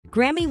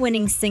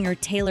Grammy-winning singer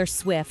Taylor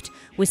Swift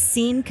was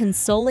seen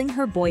consoling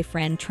her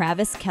boyfriend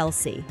Travis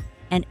Kelce,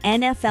 an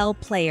NFL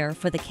player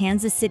for the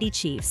Kansas City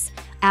Chiefs,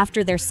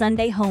 after their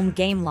Sunday home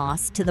game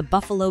loss to the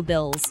Buffalo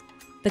Bills.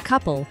 The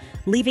couple,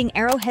 leaving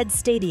Arrowhead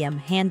Stadium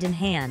hand in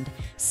hand,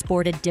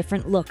 sported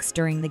different looks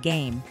during the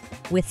game,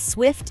 with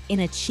Swift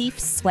in a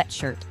Chiefs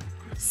sweatshirt.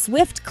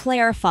 Swift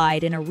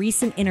clarified in a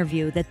recent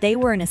interview that they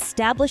were an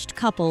established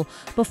couple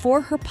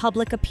before her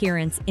public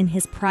appearance in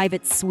his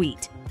private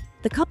suite.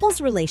 The couple's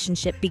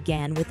relationship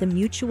began with a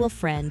mutual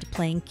friend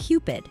playing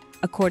Cupid,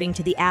 according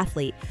to the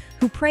athlete,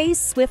 who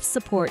praised Swift's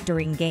support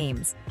during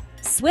games.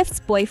 Swift's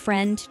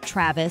boyfriend,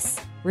 Travis,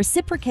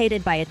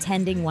 reciprocated by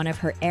attending one of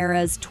her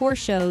era's tour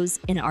shows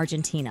in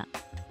Argentina.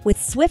 With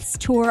Swift's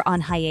tour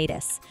on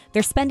hiatus,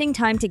 they're spending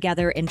time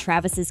together in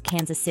Travis's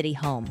Kansas City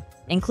home,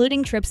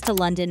 including trips to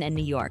London and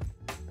New York.